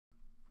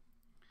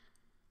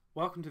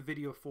Welcome to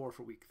video 4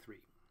 for week 3.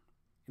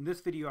 In this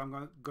video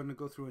I'm going to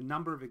go through a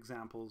number of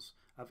examples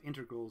of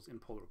integrals in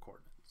polar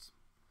coordinates.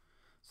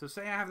 So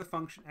say I have the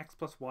function x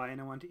plus y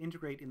and I want to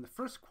integrate in the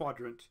first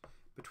quadrant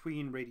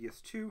between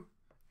radius 2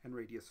 and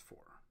radius 4.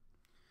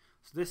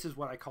 So this is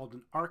what I called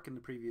an arc in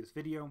the previous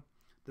video.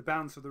 The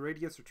bounds for the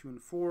radius are 2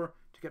 and 4.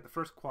 To get the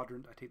first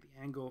quadrant I take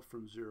the angle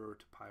from 0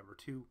 to pi over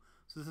 2.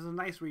 So this is a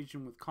nice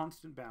region with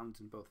constant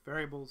bounds in both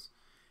variables.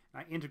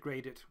 And I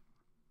integrate it.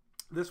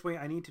 This way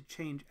I need to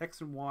change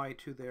x and y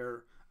to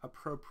their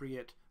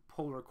appropriate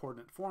polar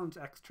coordinate forms.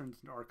 X turns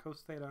into r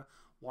cos theta,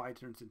 y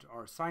turns into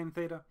r sine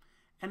theta,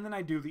 and then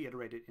I do the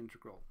iterated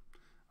integral.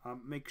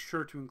 Make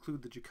sure to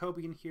include the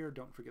Jacobian here.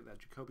 Don't forget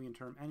that Jacobian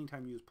term.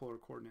 Anytime you use polar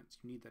coordinates,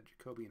 you need that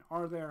Jacobian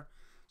r there.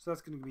 So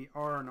that's going to be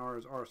r, and r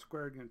is r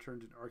squared, going to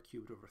turn into r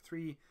cubed over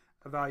 3.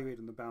 Evaluate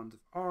on the bounds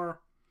of r.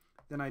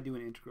 Then I do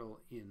an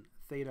integral in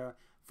theta.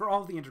 For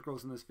all the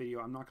integrals in this video,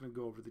 I'm not going to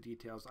go over the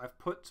details. I've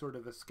put sort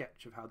of a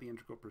sketch of how the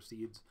integral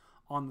proceeds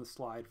on the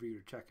slide for you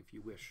to check if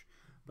you wish,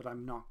 but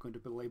I'm not going to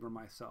belabor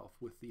myself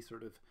with the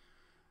sort of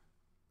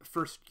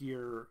first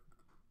year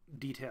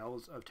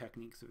details of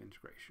techniques of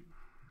integration.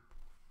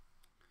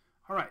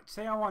 All right,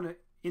 say I want to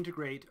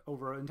integrate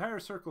over entire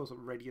circles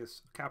of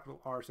radius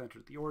capital R centered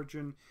at the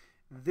origin,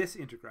 this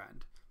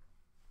integrand.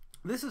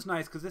 This is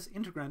nice because this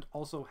integrand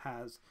also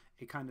has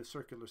a kind of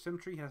circular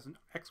symmetry. It has an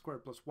x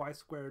squared plus y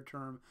squared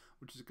term,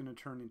 which is going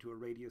to turn into a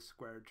radius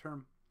squared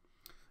term,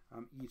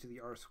 e to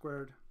the r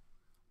squared.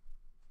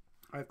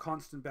 I have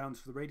constant bounds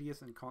for the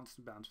radius and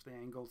constant bounds for the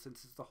angle.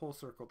 Since it's the whole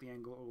circle, the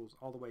angle goes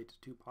all the way to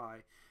 2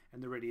 pi,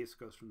 and the radius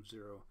goes from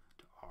 0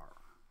 to r.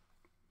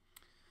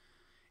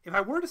 If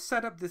I were to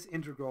set up this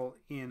integral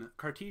in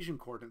Cartesian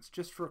coordinates,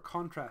 just for a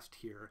contrast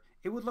here,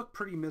 it would look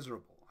pretty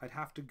miserable. I'd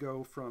have to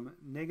go from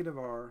negative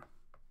r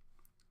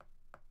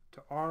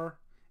to r,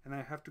 and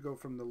I have to go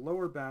from the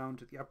lower bound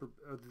to the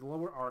the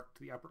lower arc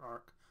to the upper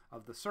arc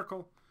of the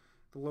circle.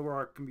 The lower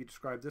arc can be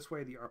described this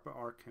way, the upper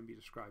arc can be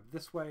described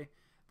this way.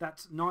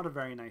 That's not a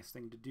very nice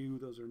thing to do.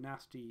 Those are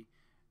nasty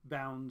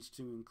bounds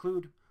to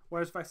include.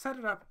 Whereas if I set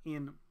it up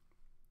in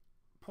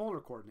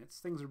polar coordinates,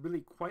 things are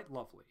really quite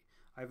lovely.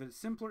 I have a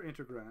simpler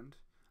integrand.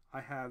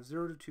 I have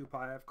 0 to 2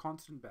 pi. I have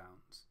constant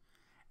bounds.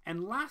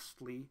 And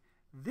lastly,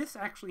 this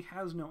actually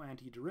has no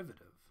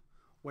antiderivative.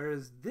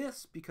 Whereas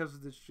this, because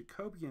of this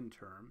Jacobian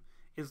term,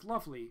 is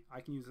lovely.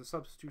 I can use a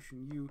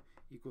substitution u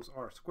equals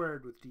r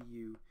squared with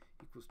du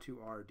equals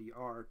 2r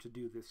dr to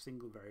do this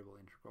single variable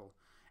integral,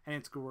 and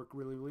it's going to work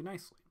really, really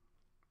nicely.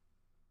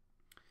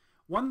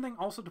 One thing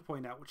also to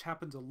point out, which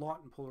happens a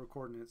lot in polar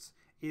coordinates,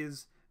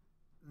 is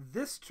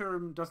this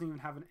term doesn't even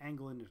have an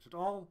angle in it at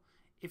all.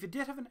 If it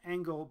did have an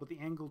angle, but the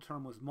angle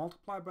term was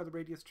multiplied by the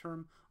radius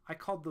term, I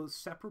called those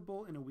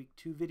separable in a week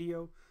 2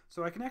 video,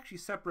 so I can actually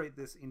separate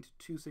this into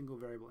 2 single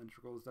variable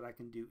integrals that I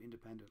can do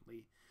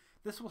independently.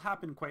 This will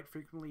happen quite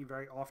frequently.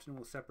 Very often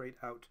we'll separate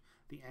out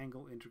the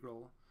angle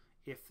integral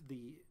if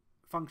the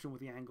function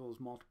with the angle is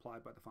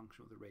multiplied by the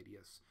function with the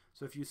radius.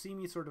 So if you see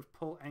me sort of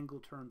pull angle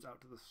terms out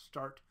to the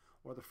start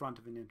or the front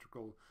of an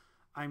integral,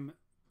 I'm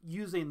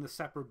using the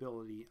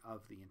separability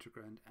of the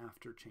integrand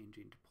after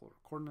changing to polar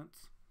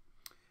coordinates.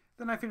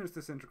 Then I finish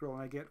this integral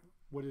and I get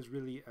what is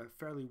really a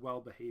fairly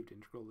well-behaved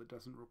integral that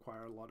doesn't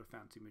require a lot of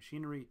fancy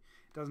machinery.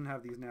 It doesn't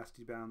have these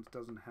nasty bounds,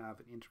 doesn't have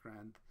an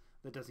integrand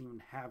that doesn't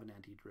even have an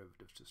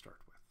antiderivative to start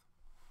with.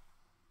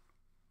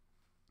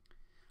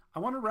 I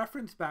want to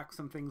reference back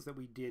some things that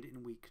we did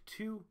in week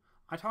 2.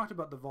 I talked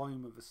about the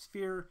volume of a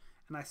sphere,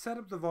 and I set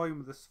up the volume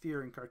of the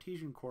sphere in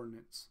Cartesian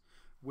coordinates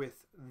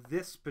with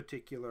this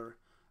particular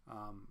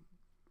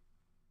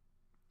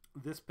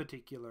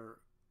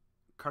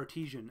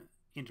Cartesian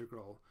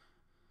integral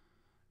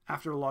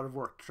after a lot of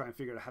work to try and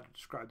figure out how to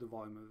describe the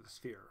volume of the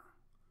sphere.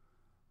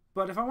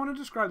 But if I want to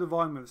describe the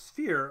volume of a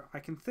sphere, I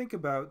can think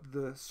about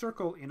the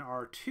circle in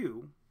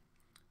R2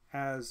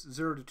 as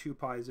 0 to 2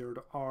 pi, 0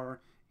 to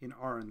r in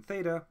r and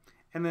theta,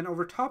 and then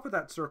over top of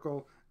that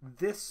circle,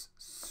 this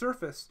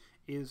surface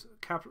is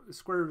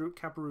square root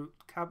capital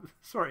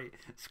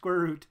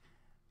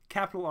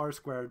R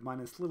squared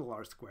minus little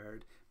r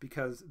squared,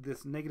 because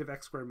this negative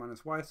x squared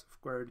minus y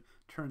squared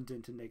turns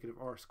into negative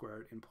r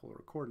squared in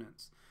polar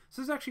coordinates.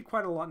 So it's actually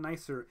quite a lot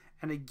nicer,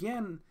 and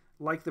again,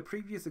 like the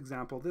previous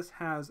example, this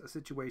has a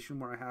situation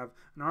where I have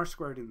an r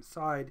squared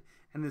inside,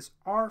 and this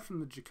r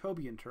from the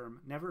Jacobian term,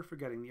 never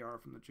forgetting the r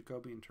from the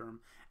Jacobian term,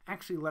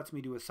 actually lets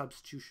me do a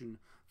substitution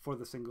for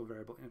the single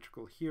variable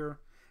integral here.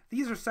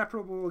 These are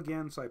separable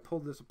again, so I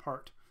pulled this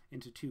apart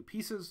into 2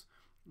 pieces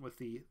with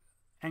the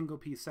angle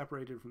piece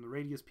separated from the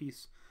radius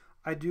piece.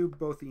 I do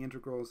both the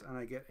integrals and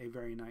I get a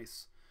very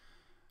nice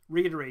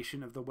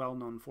reiteration of the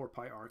well-known 4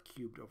 pi r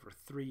cubed over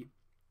 3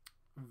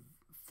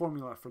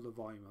 formula for the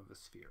volume of a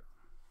sphere.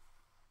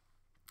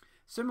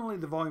 Similarly,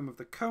 the volume of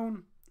the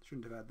cone,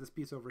 shouldn't have had this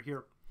piece over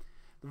here.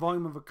 The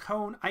volume of a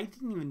cone, I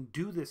didn't even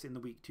do this in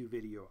the week 2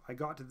 video. I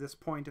got to this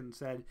point and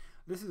said,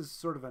 this is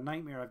sort of a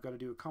nightmare. I've got to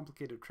do a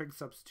complicated trig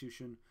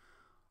substitution.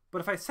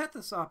 But if I set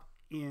this up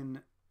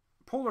in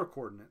polar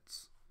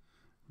coordinates,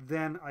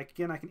 then I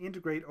can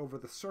integrate over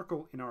the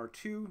circle in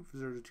R2,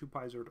 0 to 2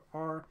 pi 0 to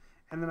r,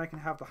 and then I can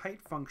have the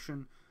height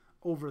function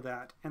over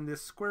that, and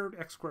this square root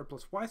x squared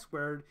plus y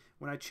squared,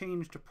 when I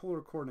change to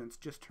polar coordinates,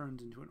 just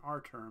turns into an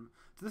r term.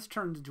 So this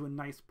turns into a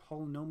nice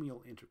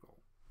polynomial integral.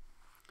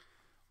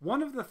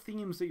 One of the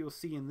themes that you'll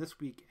see in this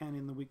week and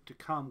in the week to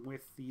come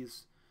with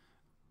these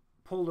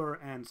polar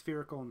and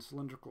spherical and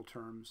cylindrical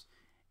terms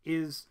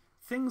is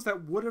things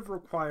that would have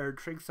required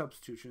trig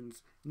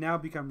substitutions now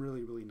become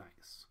really, really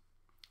nice.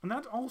 And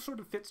that all sort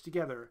of fits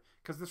together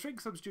because the trig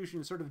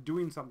substitution is sort of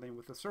doing something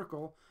with the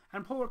circle,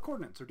 and polar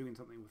coordinates are doing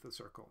something with the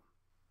circle.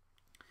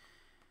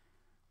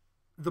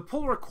 The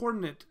polar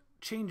coordinate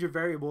change of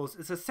variables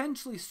is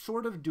essentially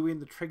sort of doing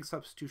the trig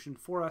substitution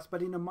for us,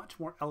 but in a much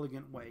more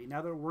elegant way.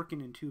 Now that we're working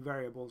in two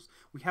variables,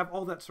 we have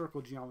all that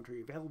circle geometry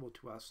available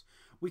to us.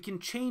 We can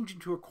change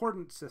into a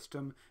coordinate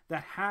system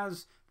that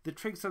has the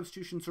trig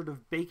substitution sort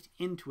of baked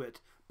into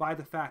it by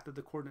the fact that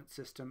the coordinate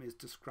system is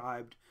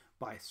described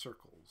by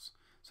circles.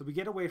 So we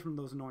get away from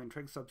those annoying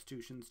trig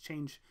substitutions,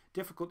 change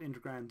difficult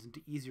integrands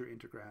into easier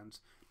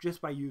integrands just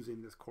by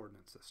using this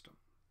coordinate system.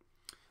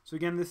 So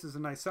again, this is a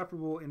nice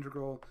separable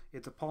integral.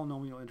 It's a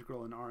polynomial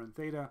integral in r and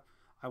theta.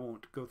 I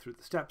won't go through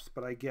the steps,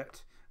 but I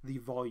get the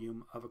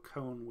volume of a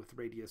cone with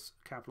radius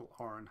capital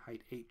R and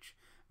height h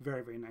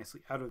very, very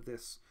nicely out of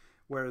this,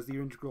 whereas the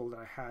integral that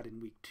I had in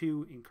week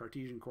 2 in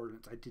Cartesian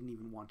coordinates I didn't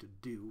even want to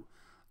do,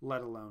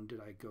 let alone did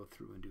I go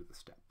through and do the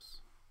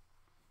steps.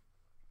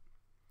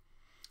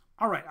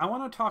 All right, I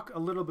want to talk a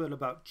little bit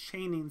about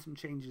chaining some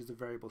changes of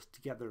variables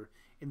together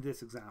in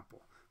this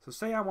example. So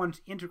say I want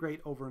to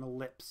integrate over an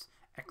ellipse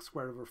x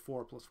squared over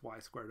 4 plus y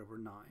squared over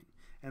 9.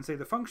 And say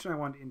the function I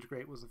want to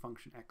integrate was the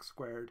function x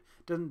squared.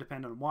 Doesn't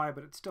depend on y,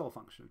 but it's still a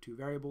function of two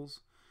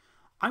variables.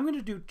 I'm going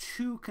to do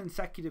two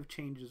consecutive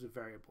changes of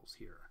variables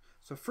here.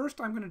 So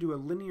first I'm going to do a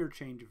linear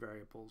change of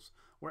variables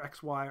where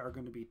x, y are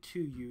going to be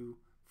 2u,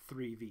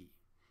 3v.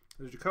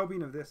 The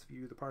Jacobian of this,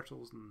 view the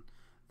partials and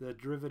the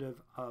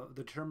derivative of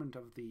the determinant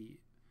of the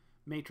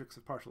matrix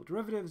of partial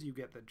derivatives, you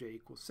get that j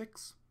equals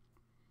 6.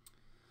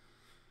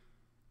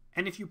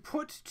 And if you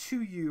put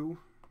 2u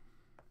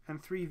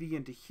and 3v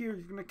into here,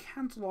 you're going to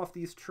cancel off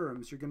these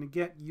terms. You're going to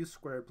get u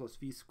squared plus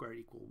v squared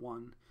equal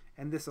 1.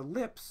 And this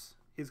ellipse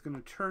is going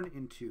to turn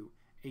into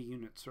a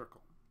unit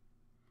circle.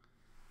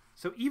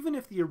 So even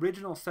if the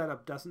original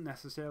setup doesn't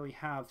necessarily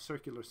have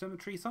circular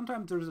symmetry,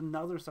 sometimes there's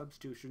another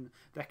substitution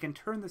that can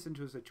turn this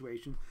into a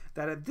situation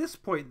that at this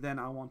point then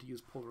I want to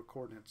use polar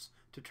coordinates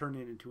to turn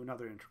it into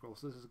another integral.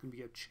 So this is going to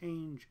be a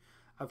chain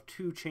of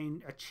two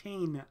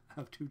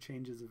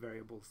changes of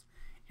variables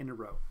in a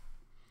row.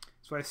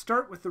 So I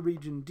start with the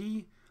region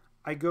D.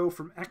 I go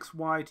from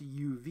xy to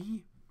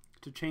uv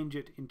to change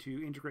it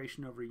into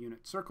integration over a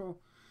unit circle.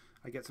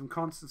 I get some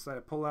constants that I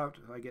pull out.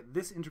 I get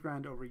this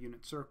integrand over a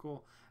unit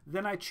circle.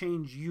 Then I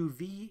change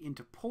uv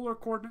into polar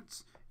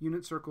coordinates.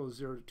 Unit circle is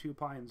 0 to 2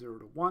 pi and 0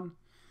 to 1.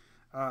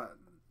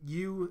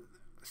 U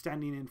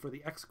standing in for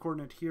the x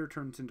coordinate here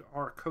turns into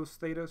r cos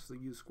theta. So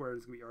u squared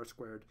is going to be r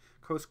squared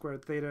cos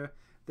squared theta.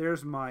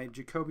 There's my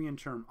Jacobian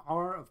term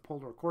r of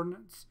polar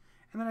coordinates.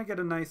 And then I get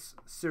a nice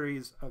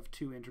series of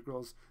two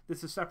integrals.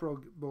 This is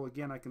separable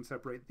again. I can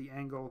separate the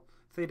angle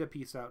theta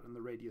piece out and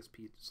the radius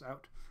piece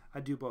out.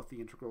 I do both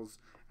the integrals,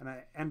 and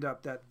I end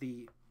up that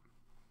the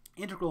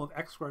integral of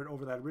x squared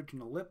over that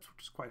original ellipse,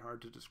 which is quite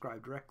hard to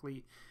describe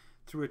directly,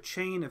 through a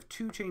chain of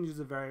two changes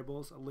of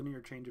variables, a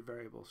linear change of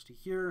variables to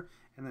here,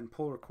 and then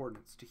polar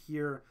coordinates to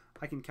here,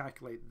 I can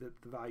calculate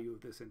that the value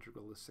of this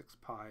integral is 6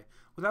 pi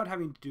without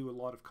having to do a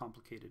lot of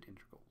complicated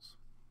integrals.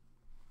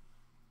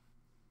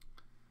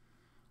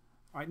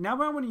 All right,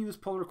 now I want to use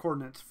polar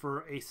coordinates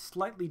for a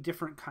slightly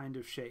different kind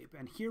of shape.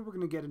 And here we're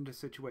going to get into a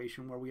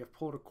situation where we have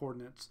polar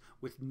coordinates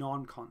with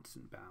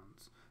non-constant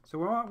bounds.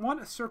 So I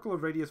want a circle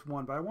of radius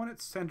 1, but I want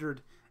it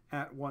centered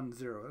at 1,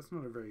 0. That's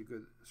not a very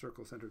good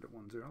circle centered at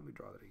 1, 0. Let me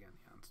draw that again.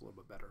 Yeah, it's a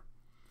little bit better.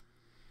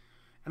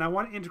 And I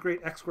want to integrate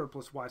x squared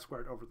plus y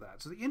squared over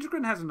that. So the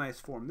integrand has a nice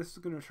form. This is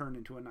going to turn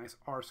into a nice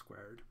r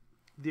squared.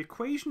 The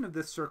equation of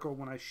this circle,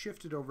 when I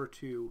shift it over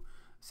to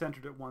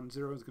centered at 1,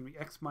 0, is going to be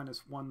x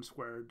minus 1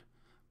 squared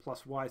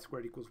plus y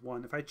squared equals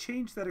 1. If I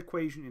change that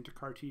equation into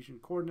Cartesian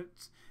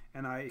coordinates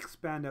and I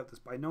expand out this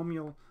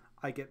binomial,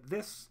 I get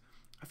this.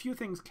 A few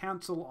things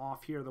cancel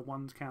off here. The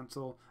 1's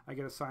cancel. I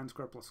get a sine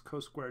squared plus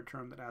cos squared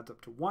term that adds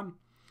up to 1.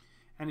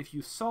 And if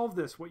you solve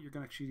this, what you're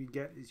going to actually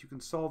get is you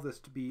can solve this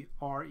to be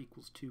r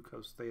equals 2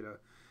 cos theta.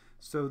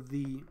 So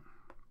the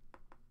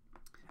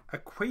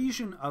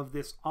equation of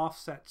this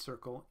offset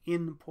circle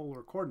in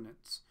polar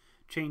coordinates,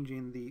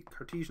 changing the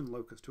Cartesian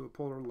locus to a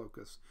polar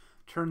locus,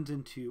 turns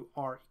into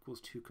r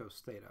equals 2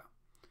 cos theta.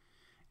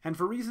 And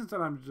for reasons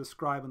that I'm going to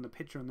describe in the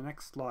picture in the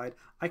next slide,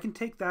 I can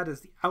take that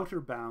as the outer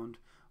bound,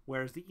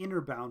 whereas the inner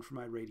bound for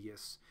my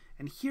radius.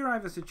 And here I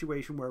have a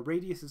situation where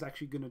radius is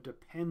actually going to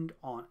depend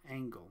on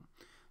angle.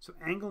 So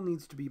angle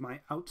needs to be my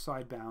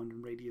outside bound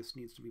and radius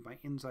needs to be my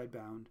inside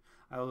bound.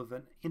 I'll have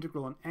an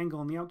integral and angle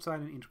on the outside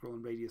and integral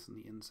and radius on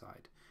the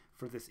inside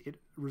for this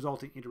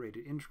resulting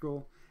iterated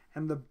integral.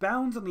 And the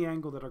bounds on the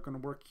angle that are going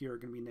to work here are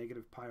going to be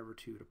negative pi over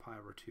 2 to pi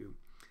over 2.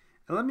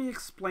 And let me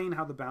explain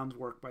how the bounds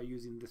work by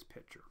using this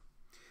picture.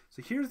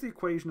 So here's the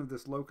equation of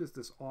this locus,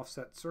 this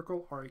offset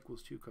circle, r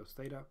equals 2 cos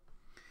theta.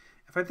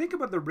 If I think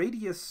about the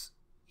radius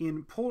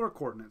in polar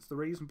coordinates, the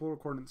radius in polar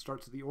coordinates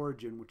starts at the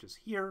origin, which is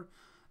here.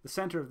 The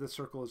center of this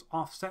circle is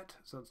offset,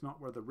 so it's not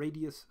where the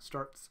radius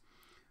starts.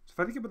 So if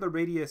I think about the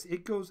radius,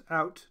 it goes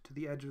out to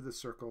the edge of the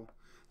circle.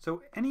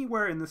 So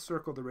anywhere in this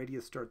circle, the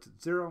radius starts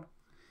at 0,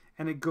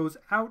 and it goes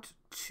out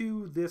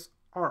to this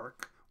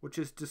arc, which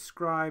is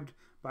described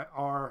by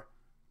r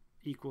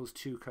equals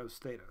 2 cos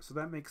theta. So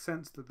that makes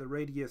sense that the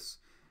radius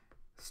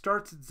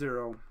starts at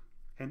 0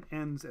 and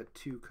ends at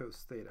 2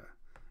 cos theta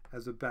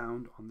as a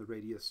bound on the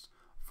radius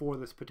for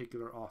this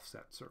particular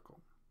offset circle.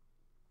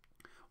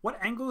 What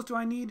angles do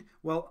I need?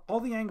 Well, all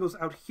the angles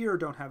out here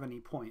don't have any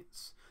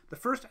points. The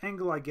first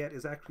angle I get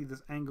is actually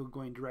this angle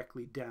going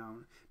directly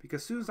down,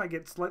 because as soon as I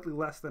get slightly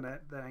less than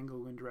that angle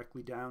going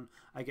directly down,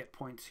 I get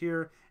points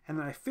here, and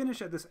then I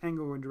finish at this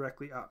angle going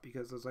directly up,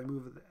 because as I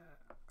move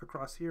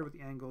across here with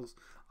the angles,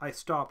 I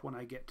stop when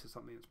I get to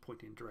something that's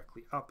pointing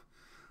directly up.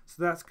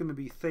 So that's going to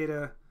be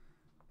theta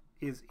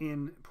is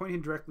in,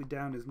 pointing directly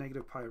down is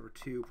negative pi over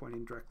 2,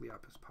 pointing directly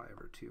up is pi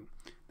over 2.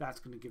 That's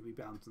going to give me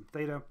bounds in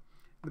theta.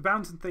 The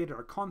bounds in theta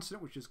are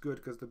constant, which is good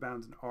because the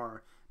bounds in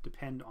r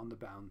depend on the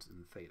bounds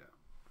in theta.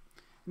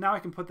 Now I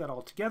can put that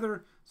all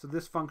together. So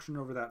this function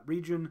over that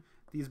region,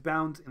 these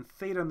bounds in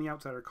theta on the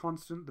outside are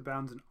constant. The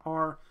bounds in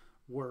r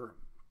were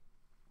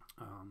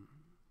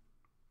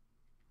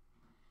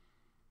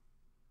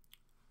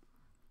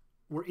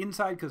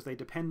inside because they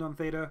depend on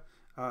theta.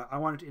 I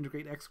wanted to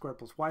integrate x squared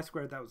plus y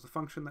squared. That was the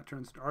function that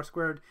turns into r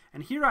squared.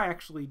 And here I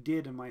actually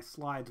did in my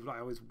slides what I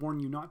always warn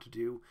you not to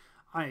do.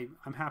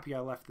 I'm happy I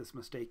left this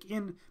mistake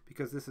in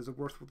because this is a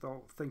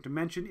worthwhile thing to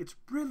mention. It's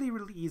really,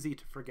 really easy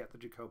to forget the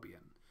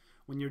Jacobian.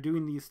 When you're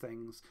doing these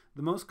things,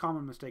 the most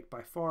common mistake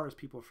by far is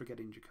people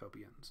forgetting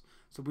Jacobians.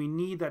 So we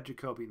need that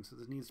Jacobian. So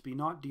this needs to be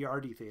not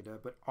dr d theta,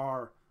 but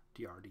r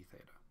dr d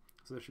theta.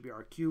 So this should be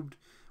r cubed,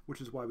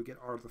 which is why we get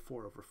r to the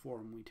 4 over 4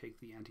 when we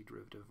take the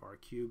antiderivative of r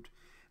cubed.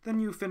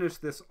 Then you finish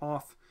this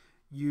off.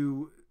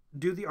 You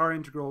do the r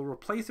integral,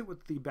 replace it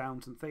with the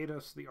bounds in theta.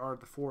 So the r to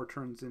the 4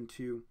 turns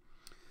into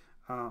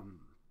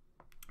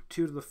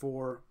 2 to the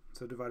 4,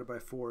 so divided by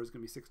 4 is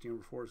going to be 16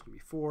 over 4 is going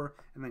to be 4,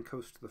 and then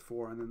cos to the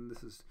 4, and then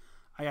this is,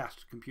 I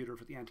asked the computer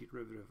for the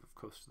antiderivative of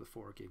cos to the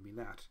 4, gave me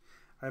that.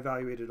 I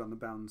evaluated on the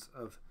bounds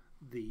of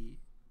the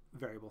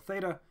variable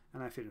theta,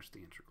 and I finished the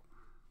integral.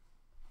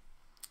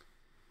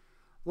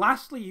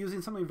 Lastly,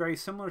 using something very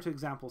similar to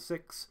example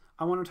 6,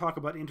 I want to talk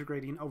about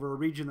integrating over a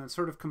region that's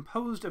sort of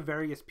composed of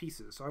various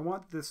pieces. So I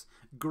want this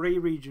gray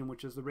region,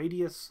 which is the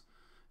radius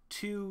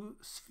 2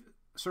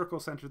 circle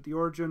centered at the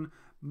origin,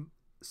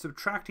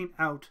 subtracting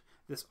out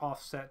this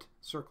offset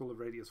circle of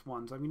radius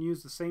 1. So I'm going to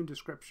use the same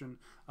description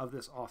of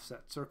this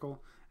offset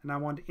circle, and I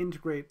want to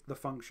integrate the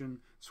function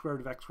square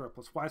root of x squared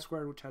plus y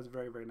squared, which has a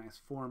very, very nice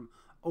form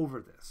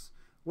over this.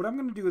 What I'm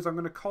going to do is I'm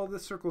going to call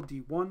this circle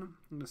d1. I'm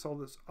going to solve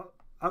this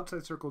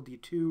outside circle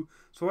d2.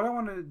 So what I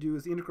want to do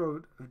is the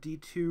integral of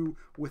d2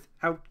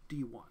 without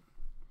d1.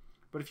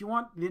 But if you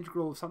want the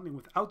integral of something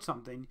without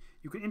something,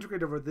 you can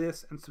integrate over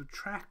this and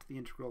subtract the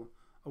integral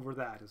over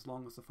that, as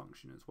long as the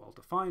function is well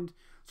defined.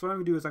 So what I'm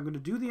going to do is I'm going to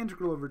do the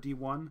integral over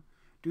d1,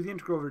 do the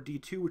integral over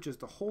d2, which is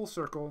the whole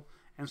circle,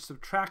 and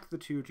subtract the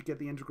 2 to get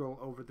the integral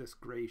over this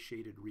gray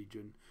shaded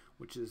region,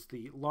 which is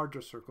the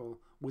larger circle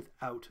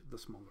without the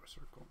smaller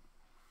circle.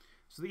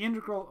 So the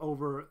integral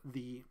over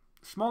the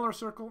smaller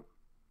circle,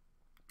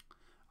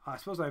 I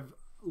suppose I've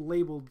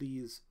labeled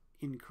these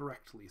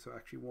incorrectly, so I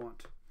actually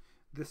want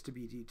this to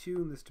be d2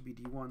 and this to be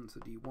d1, so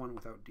d1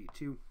 without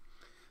d2.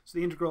 So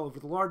the integral over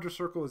the larger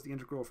circle is the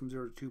integral from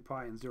 0 to 2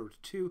 pi and 0 to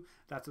 2.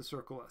 That's a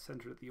circle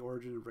centered at the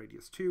origin of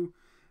radius 2.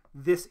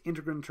 This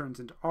integrand turns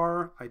into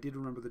r. I did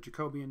remember the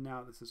Jacobian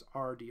now. This is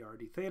r dr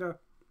d theta.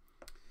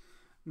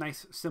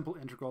 Nice simple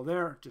integral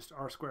there. Just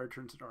r squared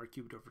turns into r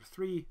cubed over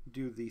 3.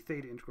 Do the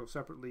theta integral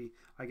separately.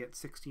 I get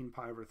 16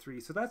 pi over 3.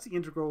 So that's the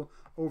integral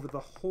over the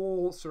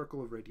whole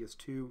circle of radius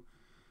 2.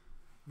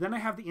 Then I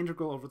have the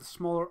integral over the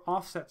smaller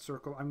offset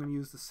circle. I'm going to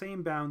use the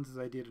same bounds as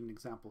I did in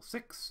example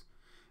 6.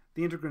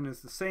 The integrand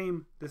is the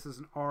same. This is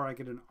an r. I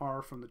get an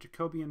r from the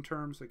Jacobian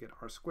term, so I get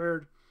r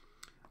squared.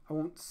 I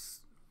won't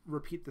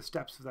repeat the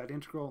steps of that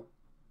integral.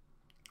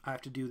 I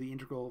have to do the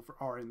integral for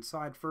r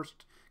inside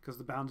first, because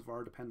the bounds of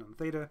r depend on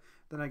theta.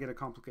 Then I get a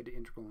complicated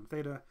integral in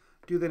theta.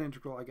 Do that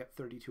integral, I get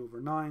 32 over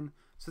 9.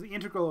 So the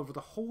integral over the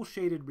whole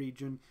shaded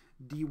region,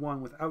 d1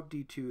 without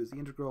d2, is the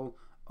integral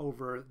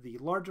over the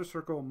larger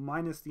circle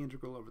minus the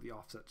integral over the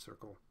offset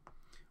circle,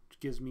 which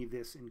gives me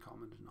this in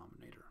common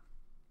denominator.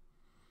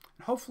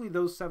 Hopefully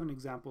those 7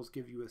 examples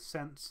give you a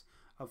sense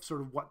of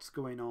sort of what's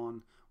going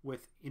on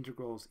with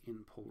integrals in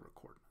polar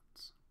coordinates.